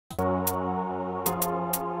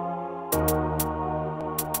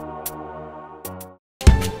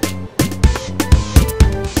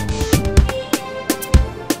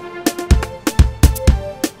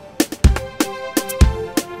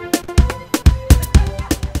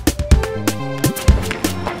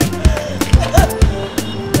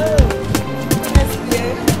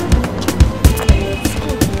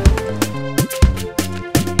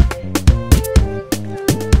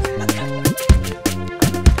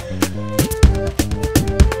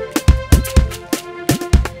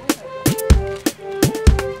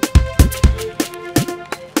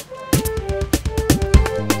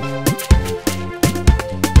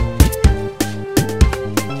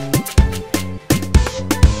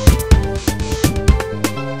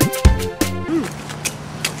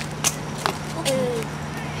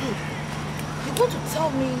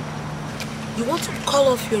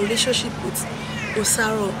off your relationship with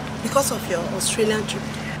Osaro because of your Australian trip?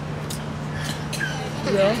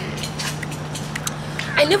 Well,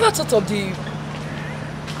 I never thought of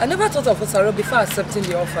Osaro before accepting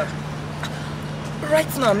the offer.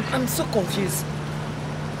 Right now, I'm so confused.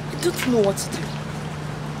 I don't know what to do.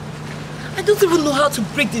 I don't even know how to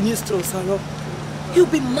break the news to Osaro. He'll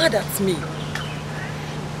be mad at me.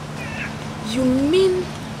 You mean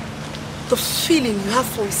the feeling you have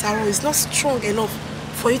for Osaro is not strong enough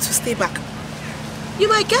for you to stay back? You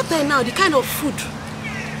might get there now, the kind of food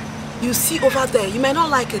you see over there, you might not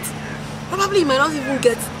like it. Probably you might not even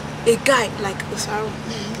get a guy like Osaro.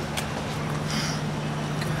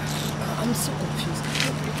 I'm so confused.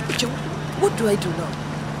 What do I do now?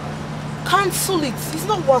 Cancel it. It's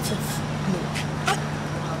not worth it.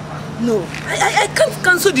 No, I can't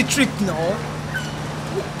cancel the trip now.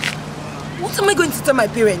 What am I going to tell my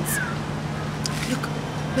parents? Look,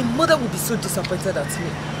 my mother will be so disappointed at me.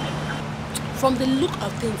 From the look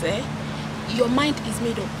of things, your mind is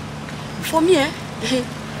made up. For me,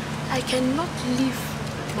 I cannot leave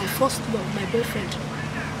my first love, my boyfriend,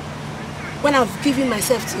 when I've given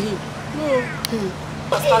myself to him. No.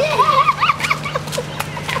 Bye-bye.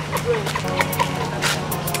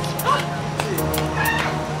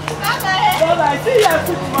 See you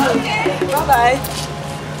tomorrow. Bye-bye.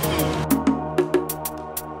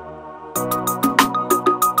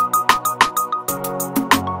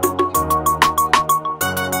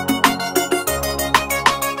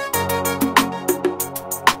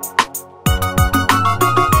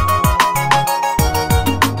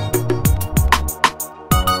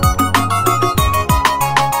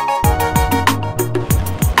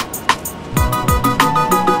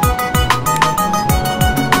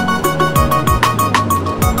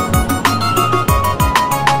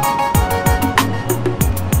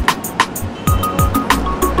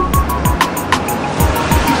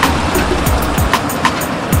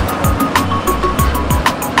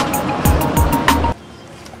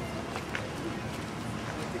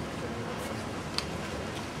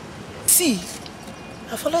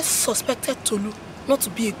 Suspected Tolu not to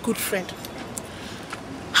be a good friend.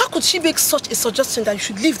 How could she make such a suggestion that you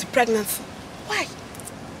should leave the pregnancy? Why?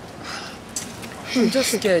 I'm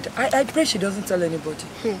just scared. I pray she doesn't tell anybody.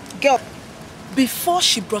 Girl, before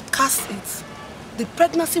she broadcasts it, the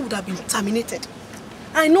pregnancy would have been terminated.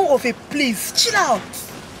 I know of a place. Chill out.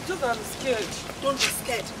 Just I'm scared. Don't be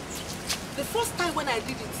scared. The first time when I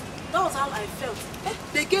did it, that was how I felt.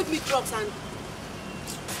 They gave me drugs and...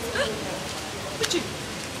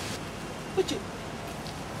 Uche,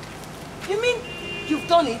 you mean you've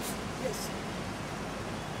done it? Yes.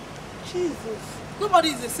 Jesus.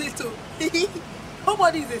 Nobody is a saint too.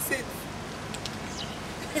 Nobody is a saint.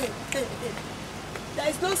 There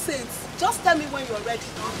is no saint. Just tell me when you're ready.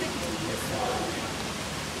 I'll take it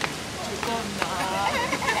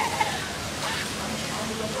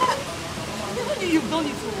to you. You've done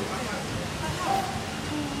it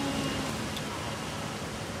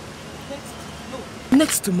too.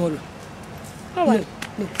 Next tomorrow. Alright.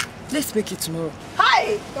 No. Let's make it tomorrow.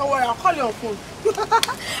 Hi! Don't worry, I'll call you on phone.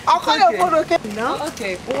 I'll call you on phone, okay? No?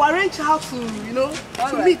 Okay. We'll arrange how to, to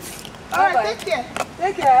meet. Alright, take care.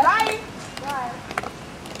 Take care. Bye. Bye.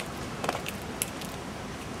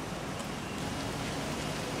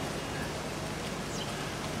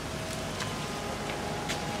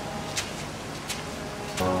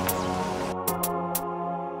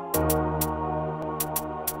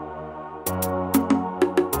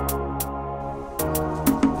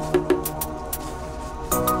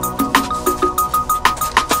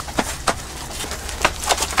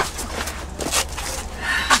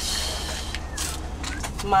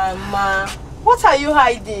 Mama, what are you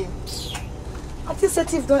hiding? Auntie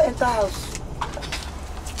Setif don't enter house.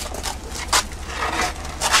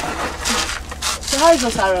 So how is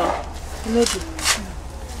Osaro? Maybe.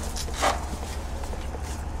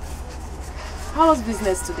 How was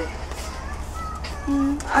business today?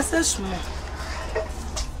 I said small.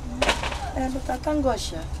 But I thank God,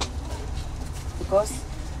 sha. Because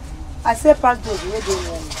I said pass those where they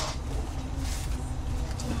want.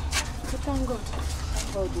 But thank God.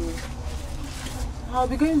 Oh dear. I'll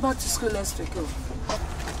be going back to school next week.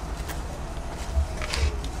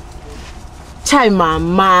 Chai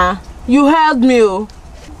Mama, you held me.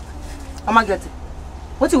 Mama, get it.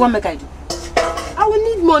 What do you want me to do? I will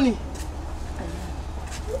need money.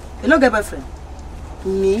 You don't get boyfriend?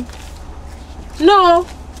 Me? No.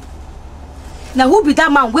 Now who be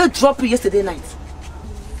that man who dropped you yesterday night?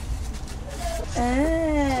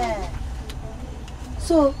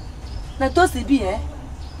 So, now those they be,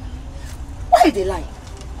 Why they lie?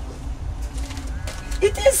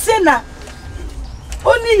 It is say now.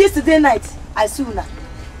 Only yesterday night, I see you now.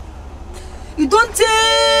 You don't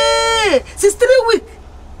say since 3 weeks.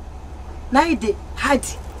 Now they hide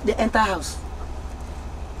the entire house.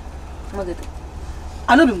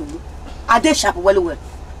 I know the movie. I did sharp well.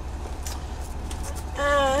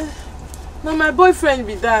 Now my boyfriend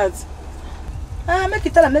be that. Make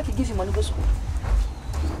it tell him, make it give you money go school.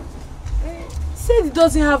 Said he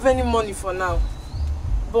doesn't have any money for now.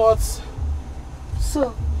 But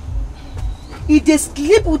so he dey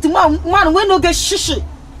sleep with man when no get shishi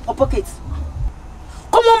or pocket.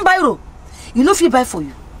 Come on, Byro. You know if he buy for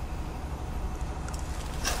you.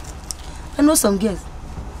 I know some girls.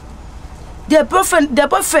 Their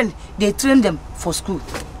boyfriend, they train them for school.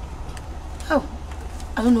 Oh,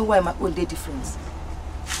 I don't know why my own day difference.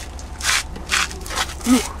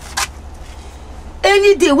 Look,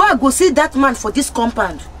 any day when I go see that man for this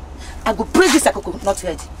compound, I go break this not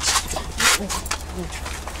head.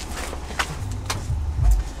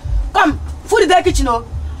 Come, food in the kitchen. Oh.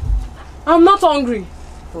 I'm not hungry.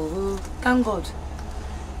 Oh, thank God.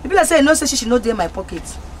 People are saying no, say she should not do in my pocket.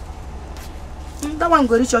 That one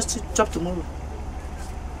go reach us to chop tomorrow.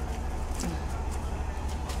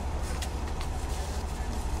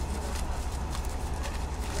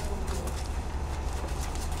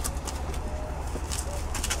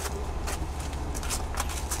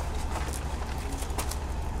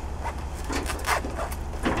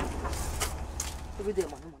 Every day,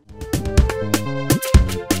 money.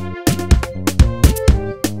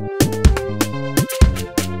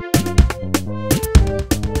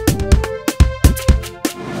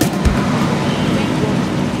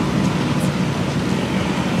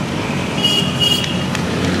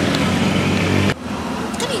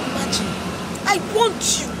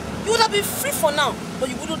 For now, but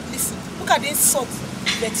you wouldn't listen. Look at the insult.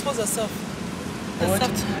 You expose yourself.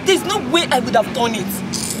 There's no way I would have done it.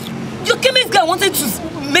 Your chemist guy wanted to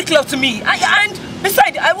make love to me. And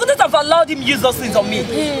besides, I wouldn't have allowed him use those things on me.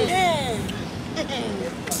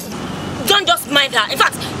 Don't just mind her. In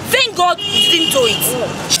fact, thank God you didn't do it.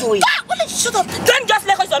 Shut up. Don't just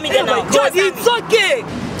let us on me there now. God, it's okay.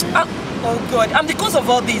 Oh God, I'm the cause of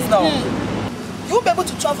all this now. You won't be able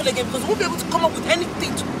to travel again because we won't be able to come up with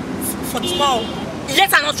anything for tomorrow.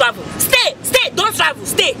 Let her not travel. Stay, don't travel,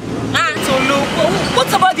 stay. So look,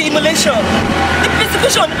 what about the immolation? The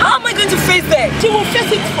persecution, how am I going to face that? She will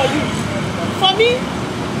face it for you. For me,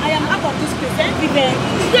 I am out of this place.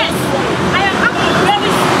 Yes, I am out of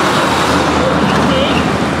very soon.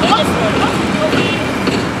 Okay?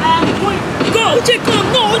 I am going. Go! Uche,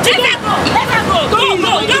 come! No, Uche, let her go! Let her go!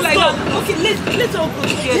 Go, just go! Okay, let's all go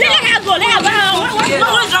together. Let her go, let her go!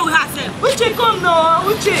 What's wrong with herself? Uche, come now,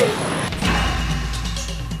 Uche!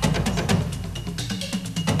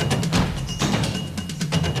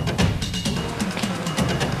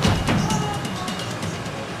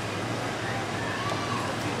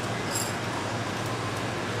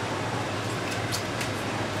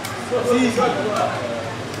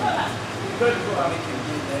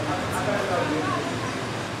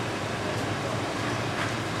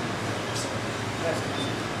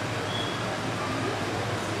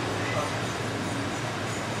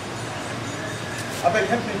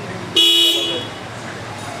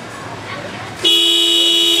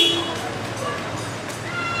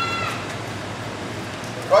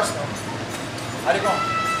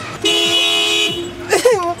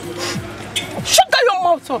 Shut down your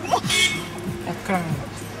mouth up. I can't.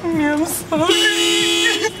 I'm sorry.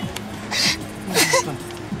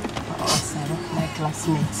 Sarah, my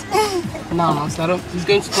classmate. Now, Sarah, he's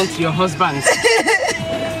going to come to your husband.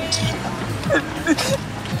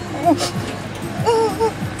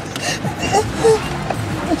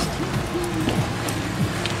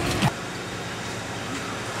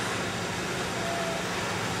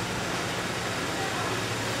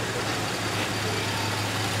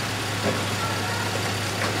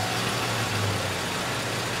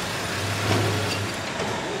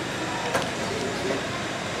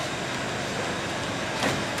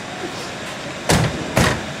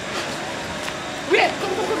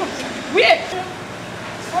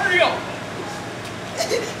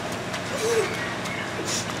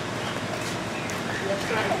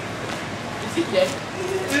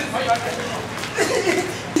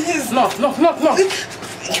 No.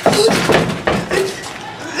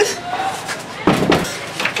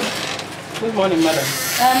 Good morning, madam.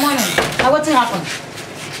 Morning. What happened?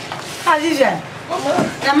 Vivian.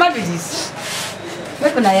 I'm mad with this.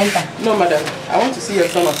 Where can I enter? No, madam. I want to see your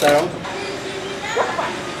son of Sarah.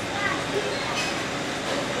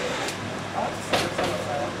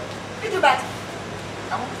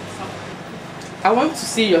 I want to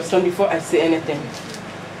see your son before I say anything.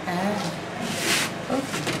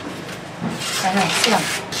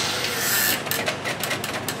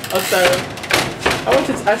 Osaro, I want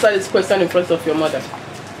you to answer this question in front of your mother.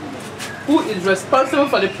 Who is responsible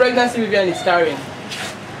for the pregnancy Vivian is carrying?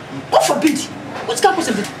 God forbid! Which kind of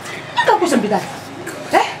question be that? What kind of question be that?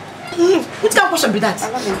 Eh? Which kind of question be that?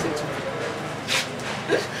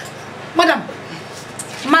 Madam,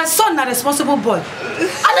 my son is a responsible boy.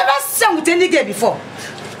 I never seen him with any girl before.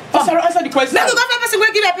 Osaro, answer the question. Let me go for a person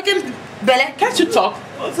who give a picking belly. Can't you talk?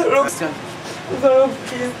 Osaro,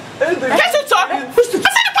 please. Can't you talk? Answer the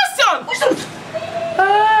question!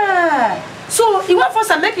 So you want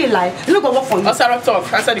first and make it lie? You don't go work for you. Osaro,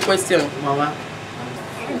 talk. Answer the question. Mama.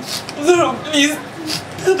 Osaro, please.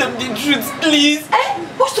 Tell them the truth, please.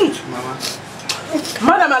 What's truth? Mama.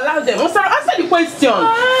 Madam, allow them. Osaro, answer the question.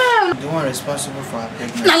 The one responsible for her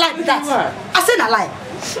pregnancy. Na lie be that. I say na lie.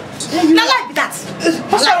 Na lie be that.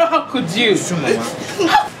 Osaro, how could you? It's true, Mama.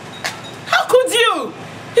 How could you?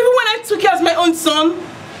 Even when I took you as my own son?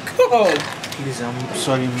 God. Please, I'm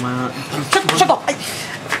sorry, Ma. Shut up.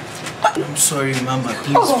 I'm sorry, Mama.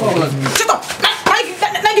 Please forgive me. Shut up.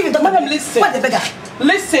 Now give it to Madam, listen. What the beggar?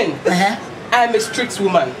 Listen. I am a strict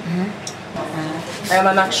woman. I am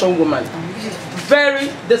an action woman. Very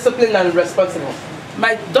disciplined and responsible.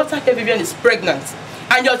 My daughter Vivian is pregnant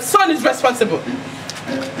and your son is responsible.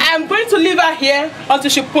 I am going to leave her here until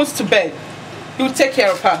she puts to bed. You will take care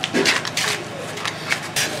of her.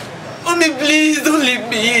 Mommy, please don't leave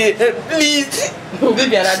me here. Please. No,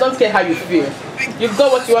 Vivian, I don't care how you feel. You've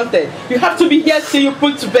got what you wanted. You have to be here till you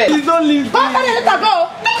put to bed. Please don't leave me. Let her go.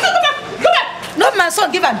 Come back. Not my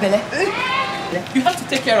son, give her belly. You have to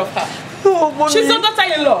take care of her. Oh, Mommy. She's your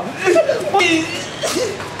daughter-in-law.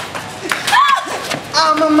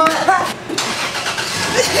 Mama.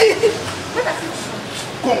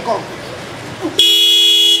 Come.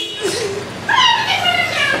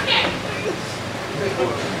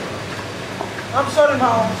 I'm sorry,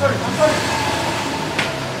 Ma. I'm sorry.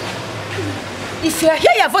 If you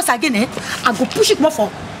hear your voice again, I go push it more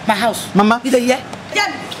for my house. Mama. Did you hear?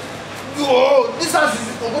 Yeah. Oh, this house is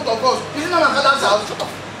for both of us. This is not my father's house. Shut up.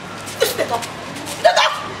 Shut up.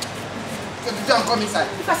 Did you come inside?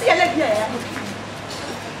 If I see your leg here,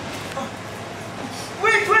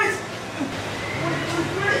 Wait.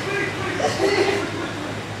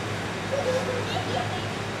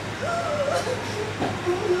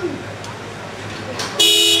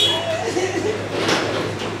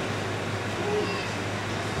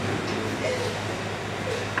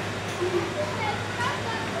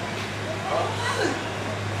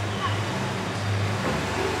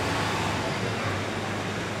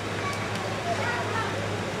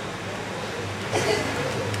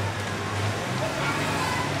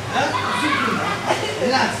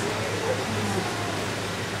 Relax.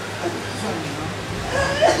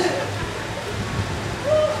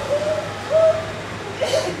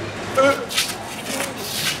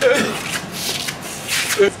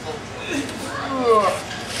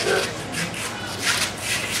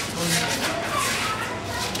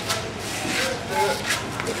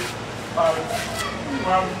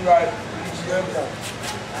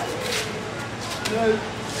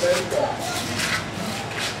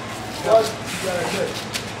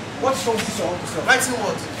 What's wrong with this officer? Writing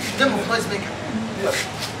what? Name of noisemaker. Yes.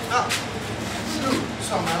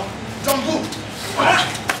 Somehow. Jumbo!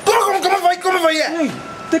 Come over here! Hey,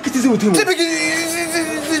 take it easy with him.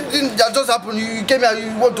 That just happened. You came here,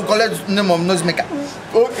 you want to collect the name of noisemaker.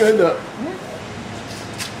 Okay, now.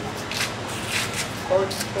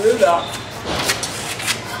 Okay, now.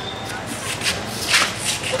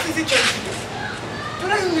 What is he trying to do? To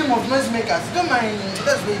write the name of noisemakers. Don't mind.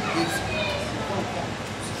 That's what it is.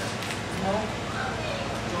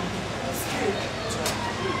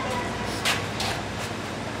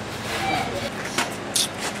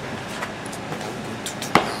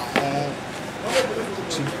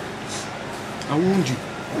 I warned you.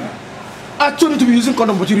 I told you to be using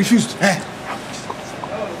condom, but you refused.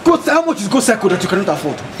 How much is Go Circle that you cannot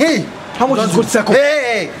afford? Hey! How much is Go Circle?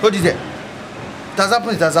 Hey! What is that? It has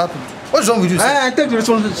happened. What's wrong with you, sir? I take the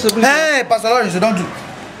responsibility. Hey, Pastor Lawrence, you don't do.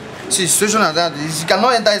 See, situation like that, you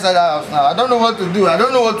cannot enter inside that house now. I don't know what to do. I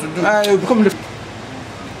become the...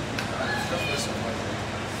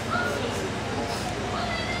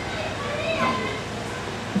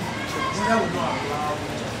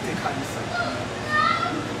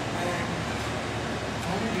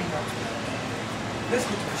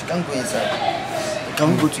 She can't go inside.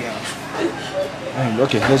 Can we go to your house?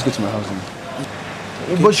 Okay, let's go to my house then.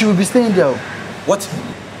 Okay. But she will be staying there. What?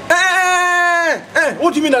 Hey!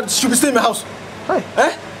 What do you mean that she will stay in my house? Hi.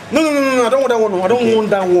 No, I don't want that one. I don't want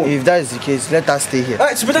that one. If that is the case, let her stay here.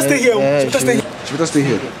 She better stay here. She better stay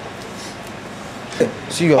here.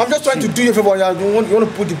 See, I'm just trying to do you a favor. You want to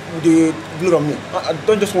put the blood on me. I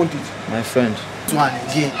don't just want it. My friend. One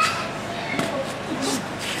again.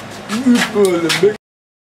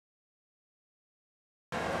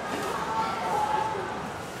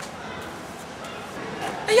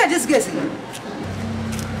 Yeah, this guy.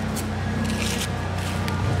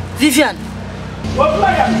 Vivian.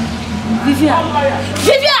 Vivian.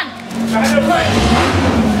 Vivian!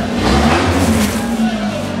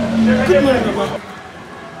 Good morning, Mama.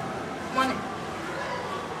 Morning.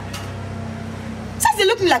 Since they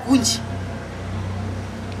look me like winch.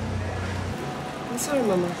 I'm sorry,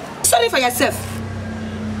 Mama. Sorry for yourself.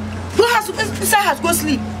 Go house, inside house, go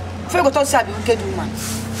sleep. Before you go talk to a wicked woman.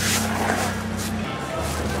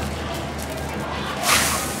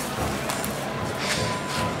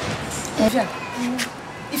 Vivian,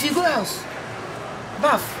 if you go house,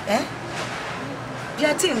 bath,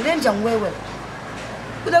 your thing, range and well.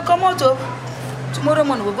 We don't come out tomorrow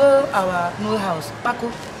morning we'll go our new house,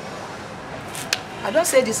 Paco. I don't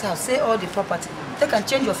say this house, say all the property. They can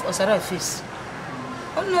change your Osara face.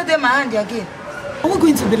 Oh no, they my hand again. Are we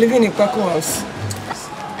going to be living in Paco house?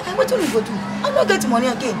 What will you go do? I'm not get money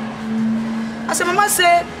again. As a mama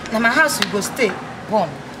say, na my house you go stay, one.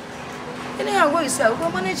 Anyhow, where you say, we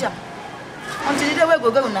go manager. Until the day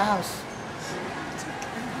we go in the house.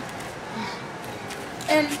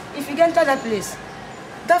 And if you get into that place,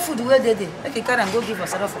 that food where they make you carry and go give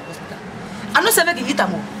us for hospital. I'm not saying make you eat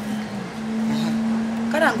them all.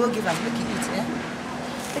 Carry and go give and make you eat,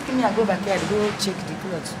 Take me and go back here and go check the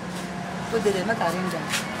clothes. Go there, make arrange them.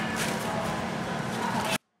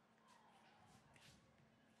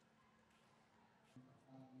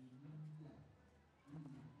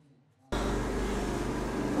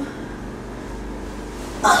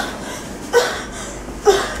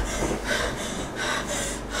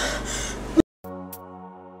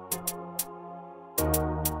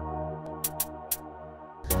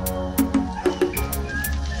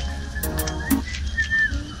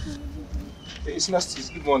 It's nasty.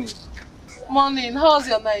 Good morning. Morning. How was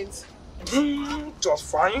your night? Just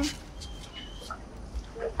fine.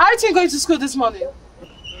 Aren't you going to school this morning?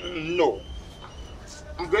 No.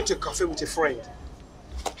 I'm going to a cafe with a friend.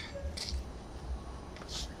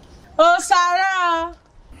 Oh, Sarah!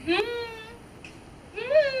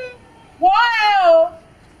 Wow!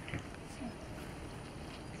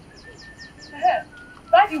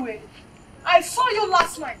 By the way, I saw you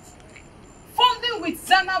last night funding with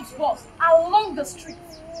Zainab's boss along the street.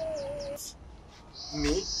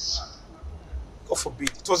 Me? God forbid.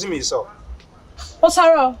 It wasn't me, sir. Oh,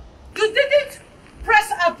 Sarah, you didn't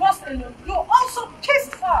press her boss alone. You also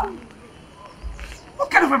kissed her.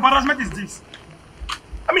 What kind of embarrassment is this?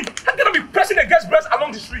 I mean, how can I be pressing a girl's breast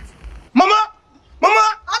along the street? Mama!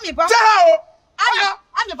 Mama! I'm your boss. Tell her!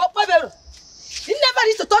 I'm your boss. You never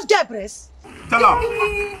need to touch girl breast. Tell her!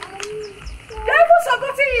 You haven't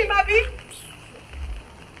forgotten him, Abby.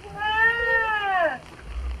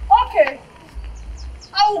 Okay.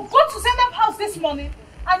 I will go to Zainab's house this morning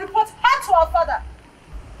and report her to her father.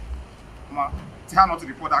 Mama, tell her not to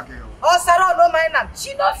report that girl. Oh, Sarah, no mind now.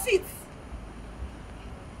 She not fit.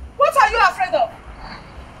 What are you afraid of?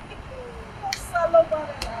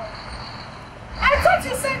 I thought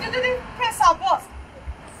you said you didn't press our boss.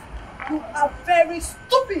 You are very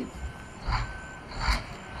stupid.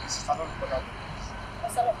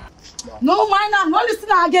 No mind now. No listen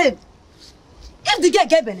again. If the girl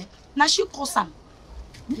get bene, now she cause am.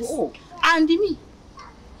 Oh. And me,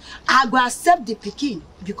 I go accept the pikin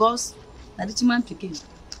because na the man pikin.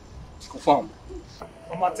 Confirm.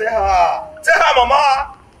 Mama, tell her. Tell her,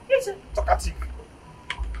 Mama. Talkative.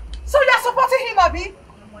 So you are supporting him, Abby?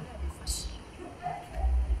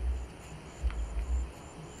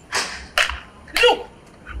 Look!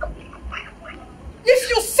 If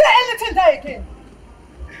you say anything there again,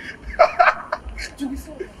 you will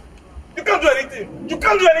say. You can't do anything. You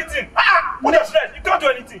can't do anything. What your strength? You can't do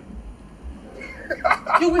anything.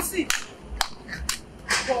 You will see.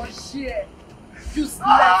 For share. You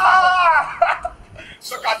slap.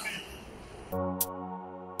 Talkative.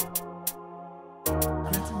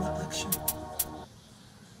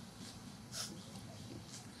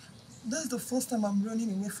 That's the first time I'm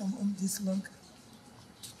running away from home this long.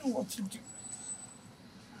 I don't know what to do.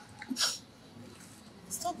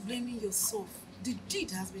 Stop blaming yourself. The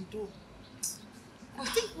deed has been done. I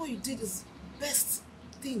think what you did is best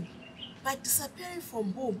thing by disappearing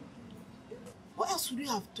from home. What else would you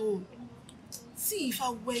have done? See, if I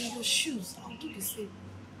were in your shoes, I would do the same.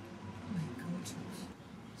 Oh my God.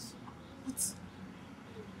 What?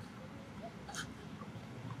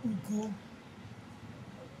 Oh God.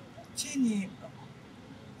 Jenny,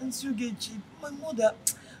 And Sugechi, my mother,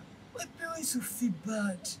 my parents will feel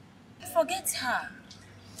bad. Forget her.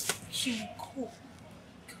 She will cope.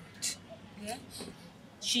 Good. Yeah?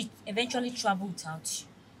 She eventually travel without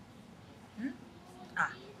you.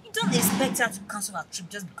 You don't expect her to cancel her trip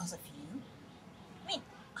just because of you. I mean,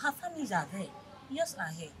 her families are there. Yours are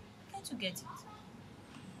here. Can't you get it?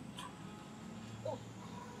 Oh,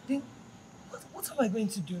 then what am I going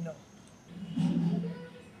to do now?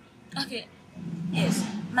 Okay. Yes,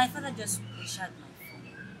 my father just reshared my phone.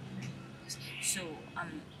 So,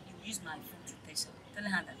 you use my phone to text her.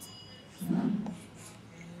 Telling her that.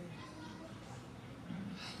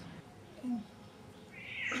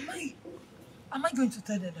 Am I going to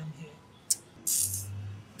tell her I'm here?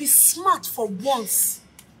 Be smart for once.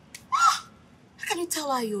 How can you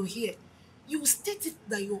tell her you're here? You will state it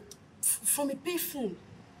that you're from a pay phone.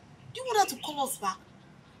 Do you want her to call us back?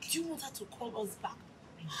 Do you want her to call us back?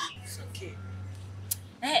 It's okay.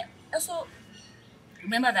 Hey, also,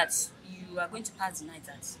 remember that you are going to pass the night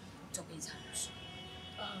at Tope's house.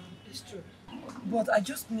 It's true. But I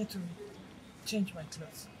just need to change my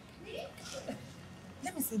clothes.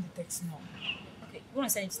 Let me send the text now. Okay, you want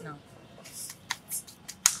to send it now?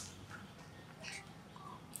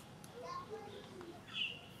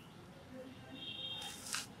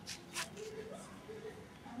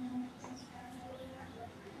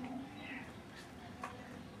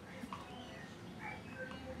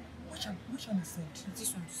 Which one is sent?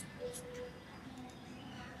 This one.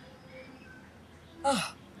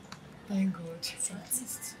 Thank God.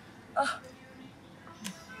 Insist.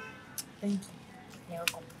 Thank you. You're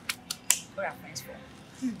welcome. What are friends for?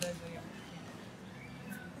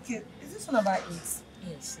 Okay, is this one about 8?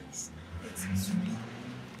 Yes, yes. It's really.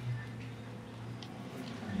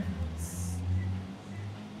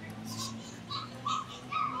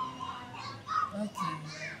 Okay.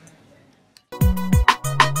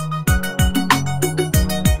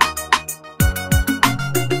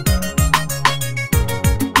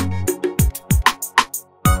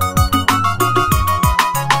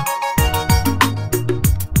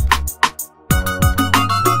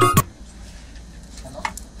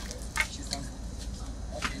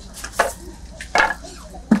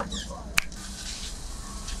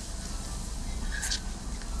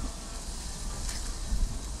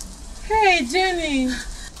 Hey, Jenny.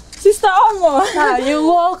 Sister Omo. Hi, you're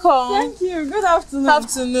welcome. Thank you. Good afternoon.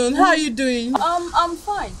 Afternoon. How are you doing? I'm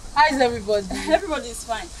fine. How is everybody? Everybody is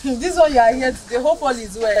fine. This one you are here today. Hope all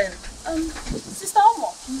is well. Sister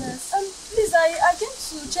Omo. Yes. Please, I came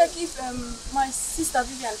to check if my sister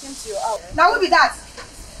Vivian came to your house. Now, who be that?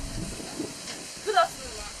 Good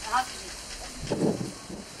afternoon, ma. I have you.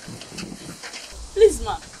 Please,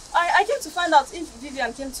 ma. I came to find out if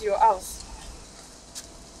Vivian came to your house.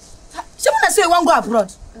 Someone say you won't go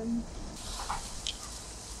abroad.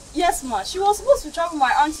 Yes, ma. She was supposed to travel with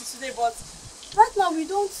my auntie today, but right now we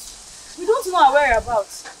don't know her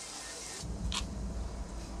whereabouts.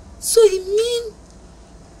 So you mean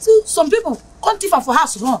some people can't thief her for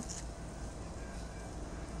house run?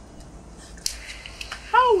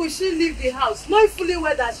 How will she leave the house, knowing fully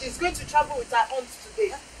well that she's going to travel with her aunt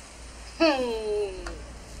today?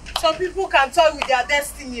 Some people can toy with their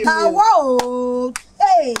destiny. Wow!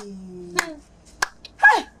 Hey!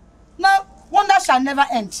 Hey! Now, wonder shall never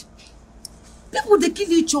end. People, they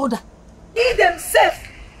kill each other. Be themselves.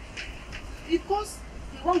 Because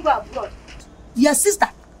they won't go abroad. Your sister,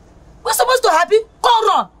 we're supposed to happy? Go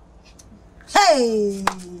run! Hey!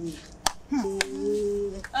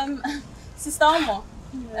 Sister Omo.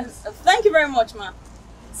 Yes. Thank you very much, ma.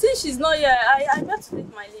 Since she's not here, I got to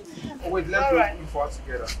take my leave. Oh, wait, let's go for us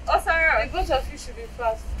together. Oh, sorry. The both of you should be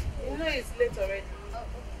fast. You know it's late already.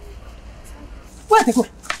 Where they go?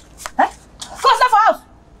 Huh? Close that for house!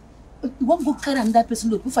 You won't go carry another person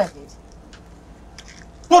load before I get.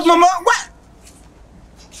 But Mama, what?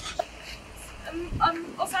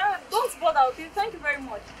 Oh, sorry. Don't bother, okay? Thank you very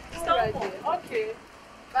much. Alright, okay.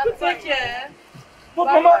 Take care. But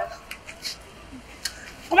Bye. Mama.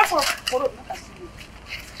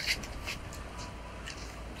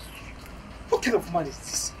 What kind of man is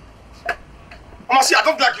this? Mama, see, I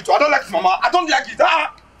don't like it. I don't like it, Mama. I don't like it.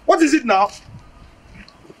 What is it now?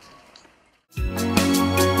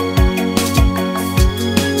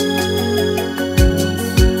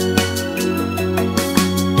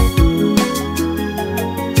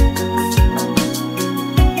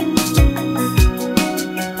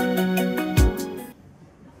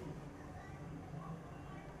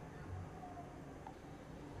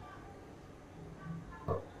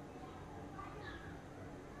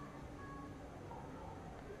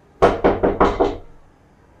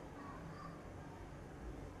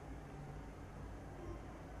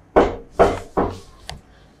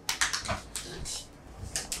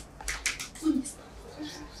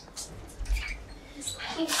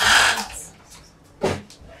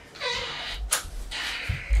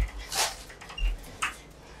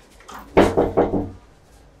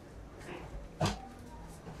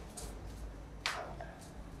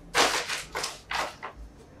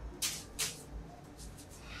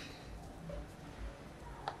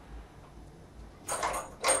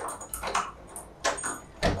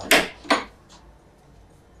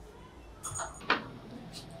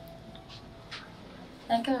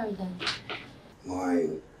 I can't read that.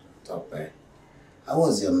 Morning, Topper. How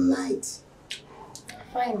was your night?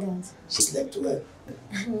 Fine, Dad. She slept well.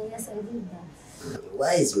 Yes, I did that.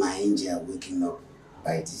 Why is my angel waking up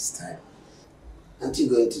by this time? Aren't you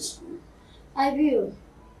going to school? I will.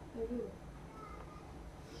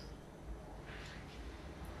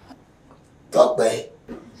 Topper.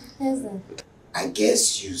 Yes, Dad. I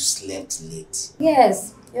guess you slept late.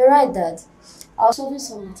 Yes, you're right, Dad. I was solving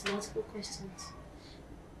some mathematical questions.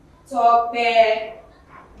 Topper,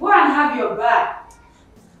 go and have your bath.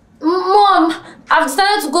 Mom, I've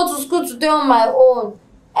decided to go to school today on my own.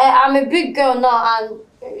 I'm a big girl now, and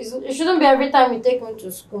it shouldn't be every time you take me to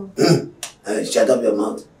school. Shut up your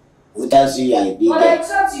mouth. Who tells you you're a big girl? But I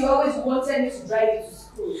thought you always wanted me to drive you to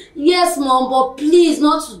school. Yes, Mom, but please,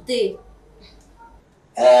 not today.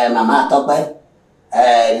 Mama Topper,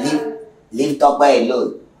 leave Topper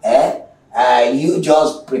alone. You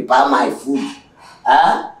just prepare my food,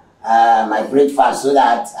 my breakfast, so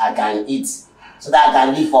that I can eat, so that I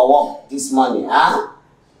can leave for work this morning.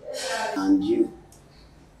 And you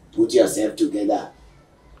put yourself together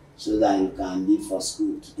so that you can leave for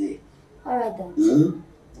school today. Alright, Dad. Hmm?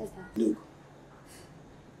 Yes, Dad. Look,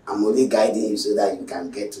 I'm only guiding you so that you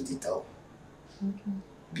can get to the top. Okay.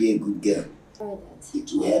 Be a good girl. Alright, Dad.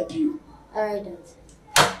 It will help you. Alright, Dad.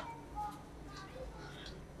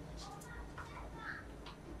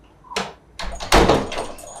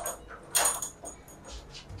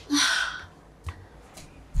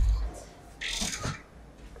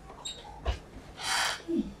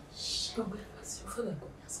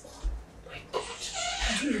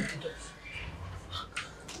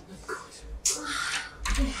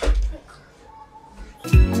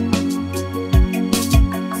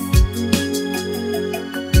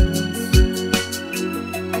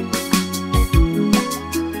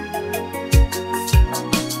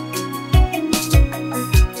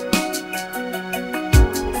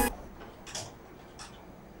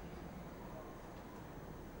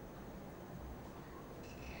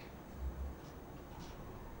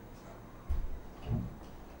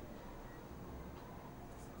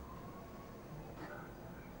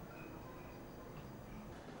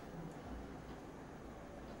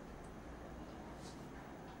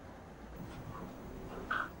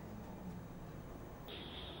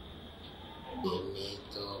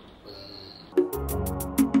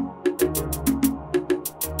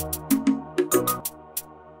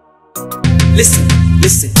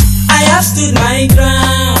 Listen, I have stood my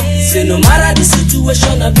ground. Say no matter the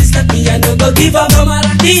situation of this life, me I no go give up. No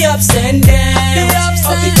matter the ups and downs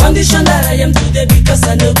of the condition that I am today, because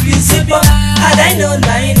I know principle. Had I known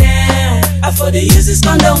by now, I for the use this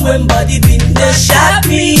condom when body been the sharp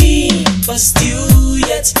me. But still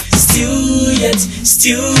yet,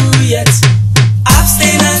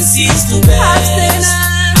 abstinence is the best.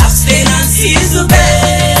 Abstinence is the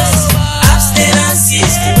best. Abstinence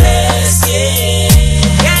is the best. Yeah.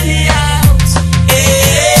 Get me out.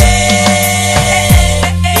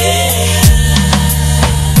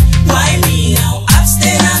 Why me now?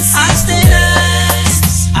 Abstinence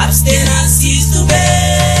is the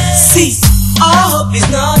best. See, all hope is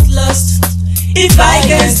not lost. If I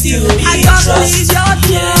can still be trust,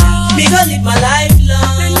 yeah, me gonna live my life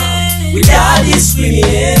long without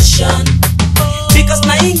discrimination. Because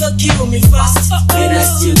my ego kill me fast when I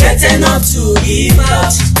still get enough to give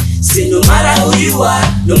out. Say no matter who you are,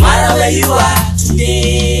 no matter where you are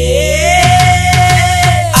today,